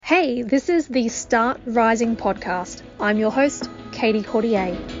Hey, this is the Start Rising podcast. I'm your host, Katie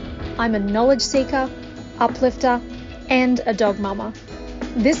Cordier. I'm a knowledge seeker, uplifter, and a dog mama.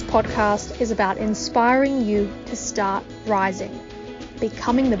 This podcast is about inspiring you to start rising,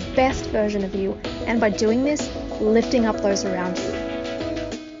 becoming the best version of you, and by doing this, lifting up those around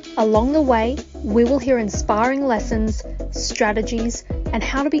you. Along the way, we will hear inspiring lessons, strategies, and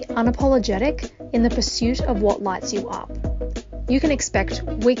how to be unapologetic in the pursuit of what lights you up. You can expect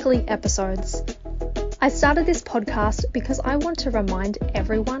weekly episodes. I started this podcast because I want to remind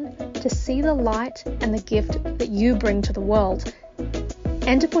everyone to see the light and the gift that you bring to the world,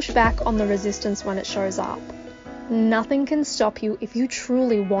 and to push back on the resistance when it shows up. Nothing can stop you if you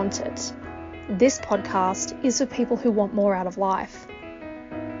truly want it. This podcast is for people who want more out of life.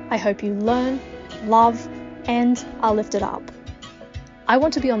 I hope you learn, love, and are lifted up. I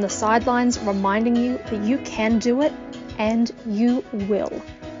want to be on the sidelines reminding you that you can do it, and you will.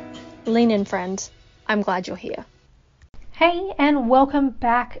 Lean in, friend. I'm glad you're here. Hey, and welcome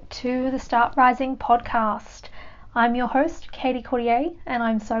back to the Start Rising podcast. I'm your host, Katie Cordier, and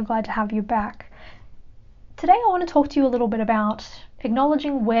I'm so glad to have you back. Today I want to talk to you a little bit about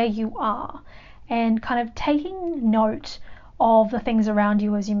acknowledging where you are and kind of taking note of the things around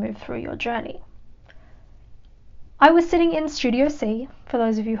you as you move through your journey. I was sitting in Studio C. For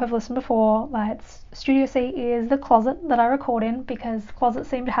those of you who have listened before, Studio C is the closet that I record in because closets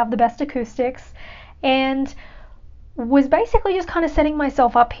seem to have the best acoustics, and was basically just kind of setting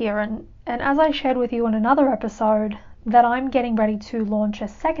myself up here. And as I shared with you in another episode, that I'm getting ready to launch a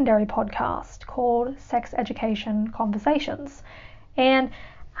secondary podcast called Sex Education Conversations. And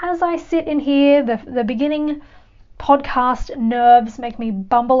as I sit in here, the beginning podcast nerves make me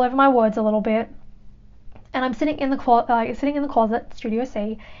bumble over my words a little bit. And I'm sitting in the closet, Studio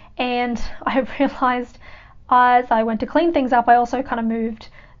C, and I realized as I went to clean things up, I also kind of moved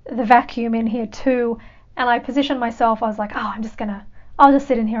the vacuum in here too. And I positioned myself. I was like, I'll just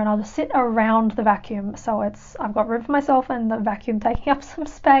sit in here and I'll just sit around the vacuum. So I've got room for myself and the vacuum taking up some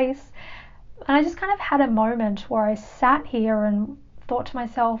space. And I just kind of had a moment where I sat here and thought to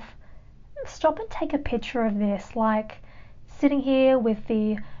myself, stop and take a picture of this, like sitting here with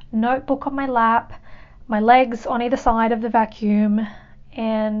the notebook on my lap, my legs on either side of the vacuum,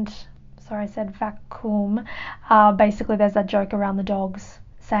 and sorry I said vacuum. Basically there's that joke around the dogs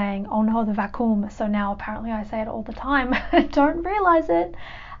saying, oh no, the vacuum. So now apparently I say it all the time. I don't realize it.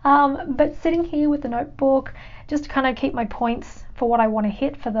 But sitting here with the notebook, just to kind of keep my points for what I want to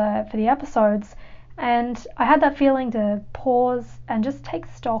hit for the episodes. And I had that feeling to pause and just take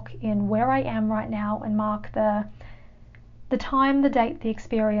stock in where I am right now and mark the time, the date, the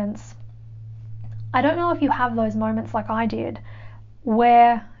experience. I don't know if you have those moments like I did,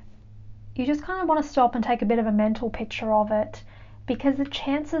 where you just kind of want to stop and take a bit of a mental picture of it, because the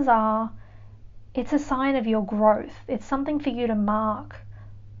chances are it's a sign of your growth. It's something for you to mark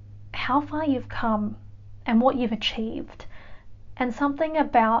how far you've come and what you've achieved, and something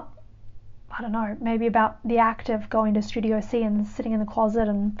about, I don't know, maybe about the act of going to Studio C and sitting in the closet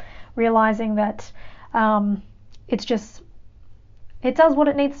and realizing that it does what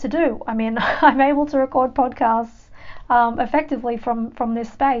it needs to do. I mean, I'm able to record podcasts effectively from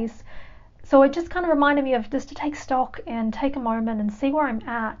this space. So it just kind of reminded me of just to take stock and take a moment and see where I'm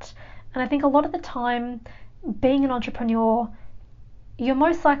at. And I think a lot of the time, being an entrepreneur, you're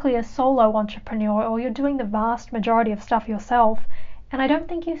most likely a solo entrepreneur, or you're doing the vast majority of stuff yourself. And I don't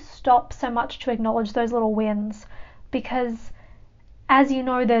think you stop so much to acknowledge those little wins, because as you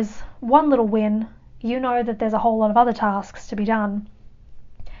know, there's one little win, you know that there's a whole lot of other tasks to be done,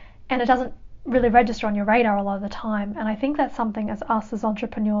 and it doesn't really register on your radar a lot of the time. And I think that's something as us as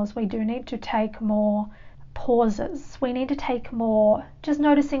entrepreneurs, we do need to take more pauses. We need to take more just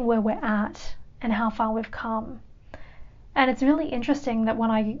noticing where we're at and how far we've come. And it's really interesting that when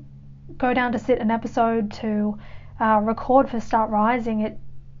I go down to sit an episode to record for Start Rising,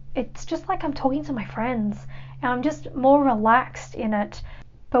 it's just like I'm talking to my friends, and I'm just more relaxed in it.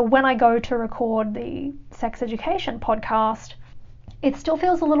 But when I go to record the Sex Education podcast, it still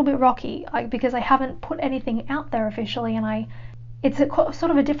feels a little bit rocky, because I haven't put anything out there officially, and it's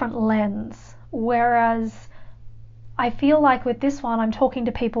sort of a different lens. Whereas I feel like with this one, I'm talking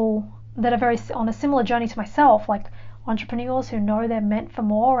to people that are on a similar journey to myself, like entrepreneurs who know they're meant for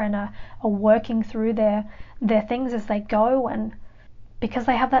more and are working through their things as they go, and because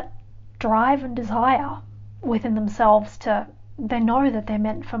they have that drive and desire within themselves they know that they're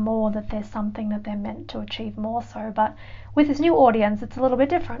meant for more, that there's something that they're meant to achieve more so. But with this new audience, it's a little bit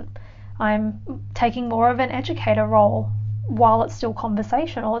different. I'm taking more of an educator role while it's still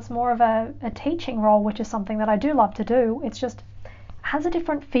conversational. It's more of a teaching role, which is something that I do love to do. It's just has a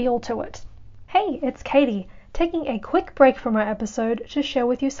different feel to it. Hey, it's Katie, taking a quick break from our episode to share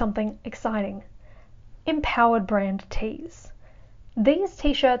with you something exciting. Empowered Brand tees. These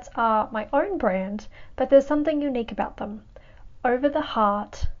t-shirts are my own brand, but there's something unique about them. Over the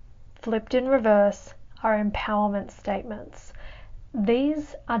heart, flipped in reverse, are empowerment statements.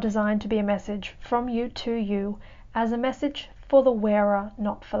 These are designed to be a message from you to you, as a message for the wearer,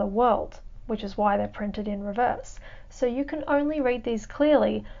 not for the world, which is why they're printed in reverse. So you can only read these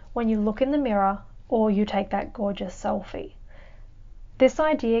clearly when you look in the mirror or you take that gorgeous selfie. This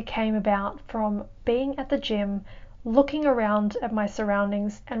idea came about from being at the gym, looking around at my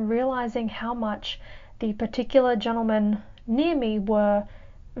surroundings and realizing how much the particular gentlemen near me were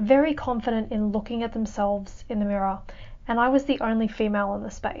very confident in looking at themselves in the mirror, and I was the only female in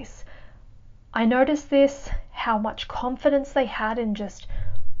the space. I noticed this, how much confidence they had in just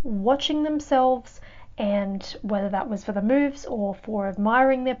watching themselves, and whether that was for the moves or for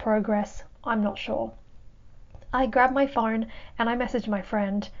admiring their progress, I'm not sure. I grabbed my phone and I messaged my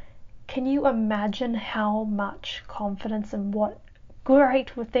friend, can you imagine how much confidence and what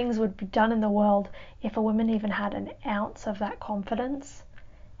great things would be done in the world if a woman even had an ounce of that confidence?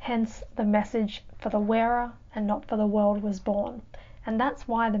 Hence, the message for the wearer and not for the world was born. And that's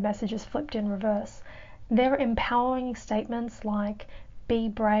why the message is flipped in reverse. They're empowering statements like, be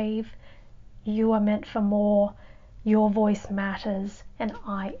brave, you are meant for more, your voice matters, and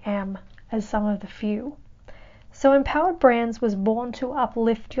I am, as some of the few. So Empowered Brands was born to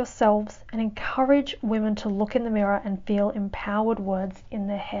uplift yourselves and encourage women to look in the mirror and feel empowered words in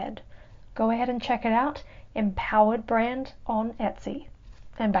their head. Go ahead and check it out, Empowered Brand on Etsy.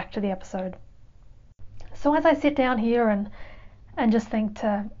 And back to the episode. So as I sit down here and just think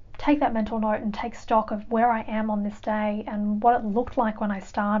to take that mental note and take stock of where I am on this day and what it looked like when I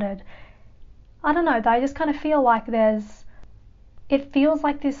started, I don't know, I just kind of feel like it feels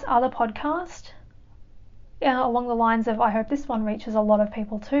like this other podcast, along the lines of, I hope this one reaches a lot of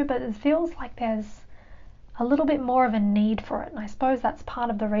people too, but it feels like there's a little bit more of a need for it. And I suppose that's part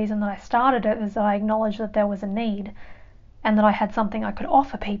of the reason that I started it, is that I acknowledged that there was a need and that I had something I could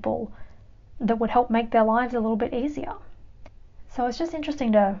offer people that would help make their lives a little bit easier. So it's just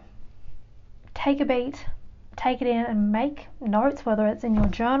interesting to take a beat, take it in and make notes, whether it's in your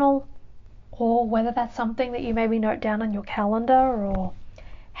journal or whether that's something that you maybe note down on your calendar or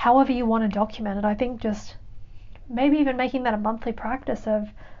however you want to document it. I think just maybe even making that a monthly practice of,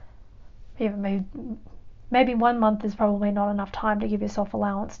 even maybe 1 month is probably not enough time to give yourself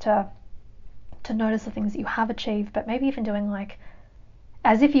allowance to notice the things that you have achieved, but maybe even doing like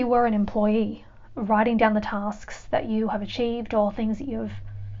as if you were an employee, writing down the tasks that you have achieved or things that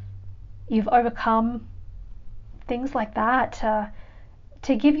you've overcome, things like that,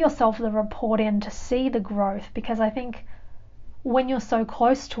 to give yourself the report in, to see the growth. Because I think when you're so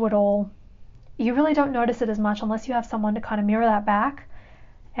close to it all, you really don't notice it as much unless you have someone to kind of mirror that back.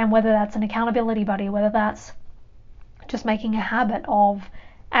 And whether that's an accountability buddy, whether that's just making a habit of,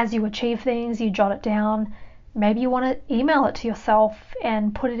 as you achieve things, you jot it down. Maybe you want to email it to yourself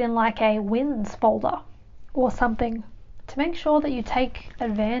and put it in like a wins folder or something, to make sure that you take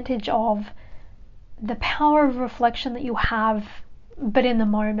advantage of the power of reflection that you have, but in the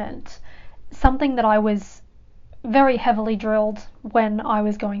moment. Something that I was very heavily drilled when I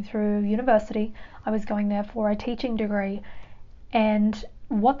was going through university. I was going there for a teaching degree, and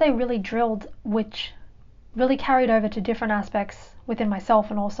what they really drilled, which really carried over to different aspects within myself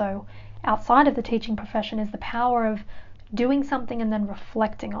and also outside of the teaching profession, is the power of doing something and then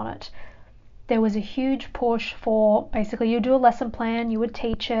reflecting on it. There was a huge push for, basically, you do a lesson plan, you would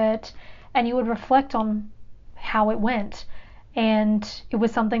teach it, and you would reflect on how it went. And it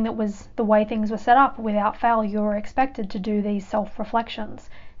was something that was the way things were set up. Without fail, you were expected to do these self-reflections,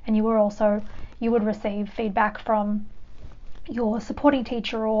 and you would receive feedback from your supporting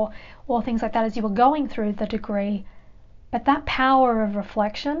teacher or things like that as you were going through the degree. But that power of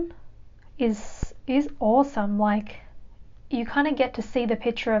reflection is awesome. Like, you kind of get to see the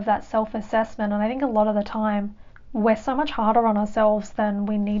picture of that self-assessment, and I think a lot of the time we're so much harder on ourselves than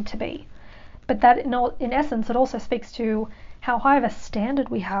we need to be. But that, in essence, it also speaks to how high of a standard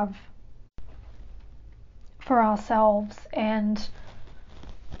we have for ourselves and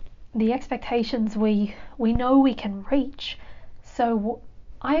the expectations we know we can reach. So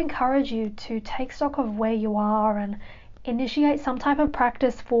I encourage you to take stock of where you are and initiate some type of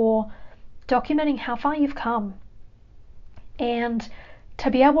practice for documenting how far you've come, and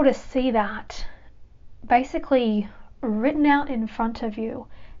to be able to see that basically written out in front of you,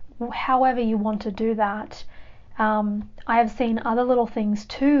 however you want to do that. I have seen other little things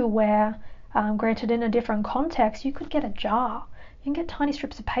too where, granted in a different context, you could get a jar You can get tiny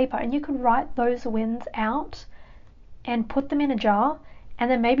strips of paper and you could write those wins out and put them in a jar, and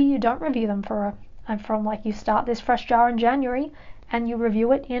then maybe you don't review them from like you start this fresh jar in January and you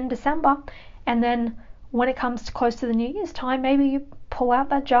review it in December, and then when it comes to close to the New Year's time, maybe you pull out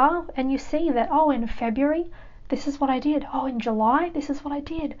that jar and you see that, oh, in February, this is what I did. Oh, in July, this is what I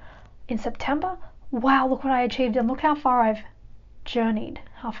did. In September, wow, look what I achieved, and look how far I've journeyed,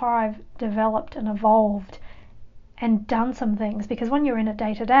 how far I've developed and evolved and done some things. Because when you're in it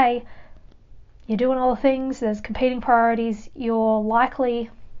day to day, you're doing all the things, there's competing priorities, you're likely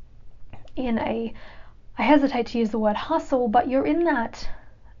in I hesitate to use the word hustle, but you're in that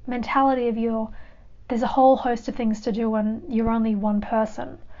mentality of there's a whole host of things to do and you're only one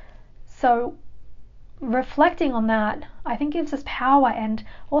person. So reflecting on that, I think, gives us power, and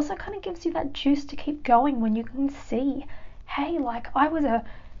also kind of gives you that juice to keep going when you can see, hey, like I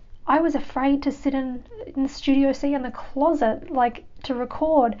was afraid to sit in the Studio C in the closet, like to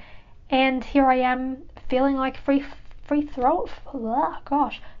record, and here I am feeling like free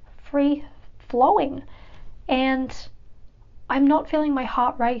flowing, and I'm not feeling my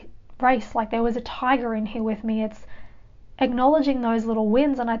heart race like there was a tiger in here with me. It's acknowledging those little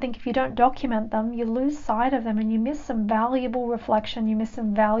wins, and I think if you don't document them, you lose sight of them and you miss some valuable reflection, you miss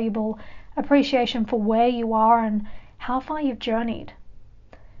some valuable appreciation for where you are and how far you've journeyed.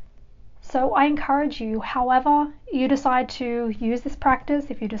 So I encourage you, however you decide to use this practice,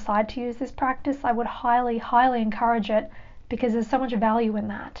 if you decide to use this practice, I would highly, highly encourage it, because there's so much value in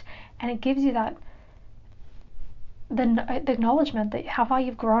that. And it gives you that the acknowledgement that how far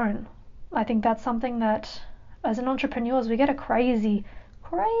you've grown. I think that's something that as an entrepreneur, we get a crazy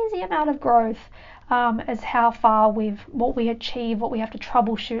amount of growth as how far what we achieve, what we have to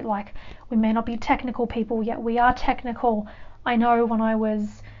troubleshoot. Like, we may not be technical people, yet we are technical. I know when I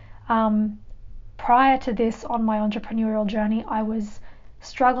was prior to this on my entrepreneurial journey, I was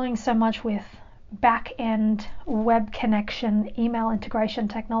struggling so much with back-end web connection, email integration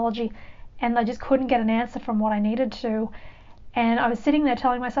technology, and I just couldn't get an answer from what I needed to. And I was sitting there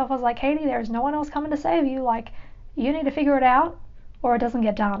telling myself, I was like, Katie, there is no one else coming to save you. Like, you need to figure it out or it doesn't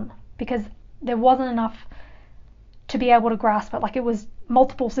get done, because there wasn't enough to be able to grasp it. Like, it was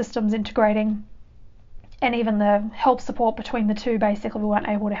multiple systems integrating, and even the help support between the two basically weren't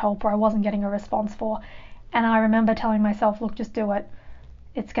able to help, or I wasn't getting a response for. And I remember telling myself, look, just do it.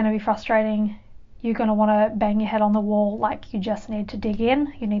 It's going to be frustrating. You're going to want to bang your head on the wall. Like, you just need to dig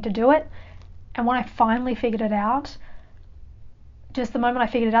in. You need to do it. And when I finally figured it out, just the moment I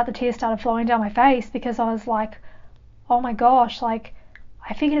figured it out, the tears started flowing down my face, because I was like, oh my gosh, like,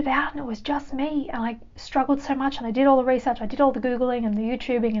 I figured it out and it was just me, and I struggled so much, and I did all the research, I did all the Googling and the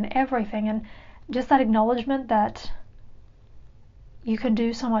YouTubing and everything, and just that acknowledgement that you can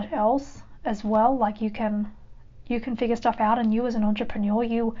do so much else as well. Like, you can figure stuff out, and you as an entrepreneur,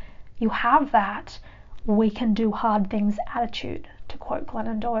 you have that we can do hard things attitude, to quote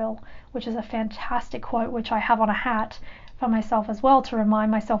Glennon Doyle, which is a fantastic quote, which I have on a hat for myself as well, to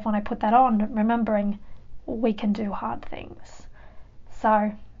remind myself when I put that on, remembering we can do hard things.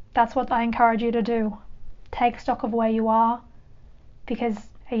 So that's what I encourage you to do. Take stock of where you are, because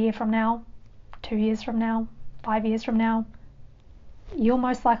a year from now, 2 years from now, 5 years from now, you'll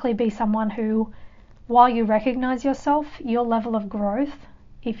most likely be someone who, while you recognize yourself, your level of growth,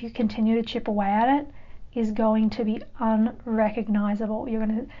 if you continue to chip away at it, is going to be unrecognizable. You're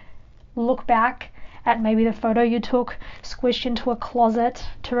going to look back at maybe the photo you took squished into a closet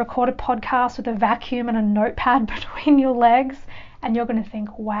to record a podcast with a vacuum and a notepad between your legs, and you're going to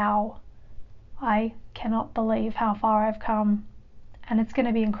think, wow, I cannot believe how far I've come. And it's going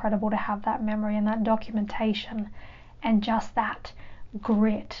to be incredible to have that memory and that documentation and just that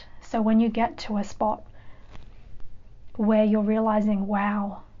grit. So when you get to a spot where you're realizing,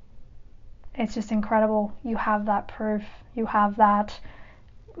 wow, it's just incredible, you have that proof, you have that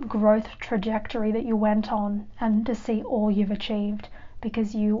growth trajectory that you went on, and to see all you've achieved,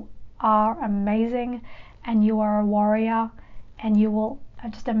 because you are amazing and you are a warrior, and you will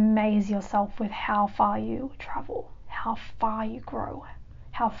just amaze yourself with how far you travel, how far you grow,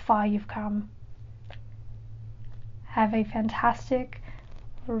 how far you've come. Have a fantastic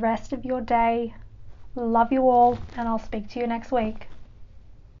rest of your day. Love you all, and I'll speak to you next week.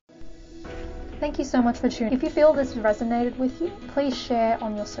 Thank you so much for tuning in. If you feel this resonated with you, please share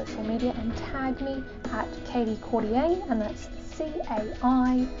on your social media and tag me at Katie Cordier, and that's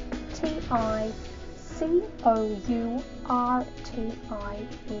CAITI Courtier.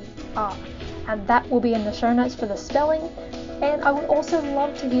 And that will be in the show notes for the spelling. And I would also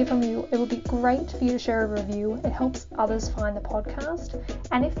love to hear from you. It would be great for you to share a review. It helps others find the podcast.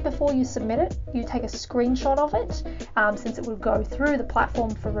 And if before you submit it, you take a screenshot of it, since it will go through the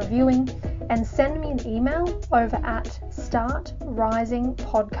platform for reviewing, and send me an email over at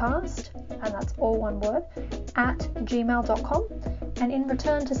startrisingpodcast, and that's all one word, at gmail.com. And in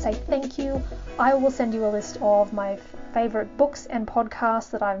return to say thank you, I will send you a list of my favorite books and podcasts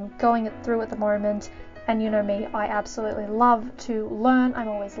that I'm going through at the moment. And you know me, I absolutely love to learn. I'm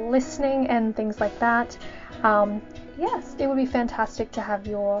always listening and things like that. Yes, it would be fantastic to have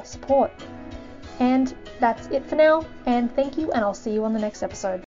your support. And that's it for now. And thank you, and I'll see you on the next episode.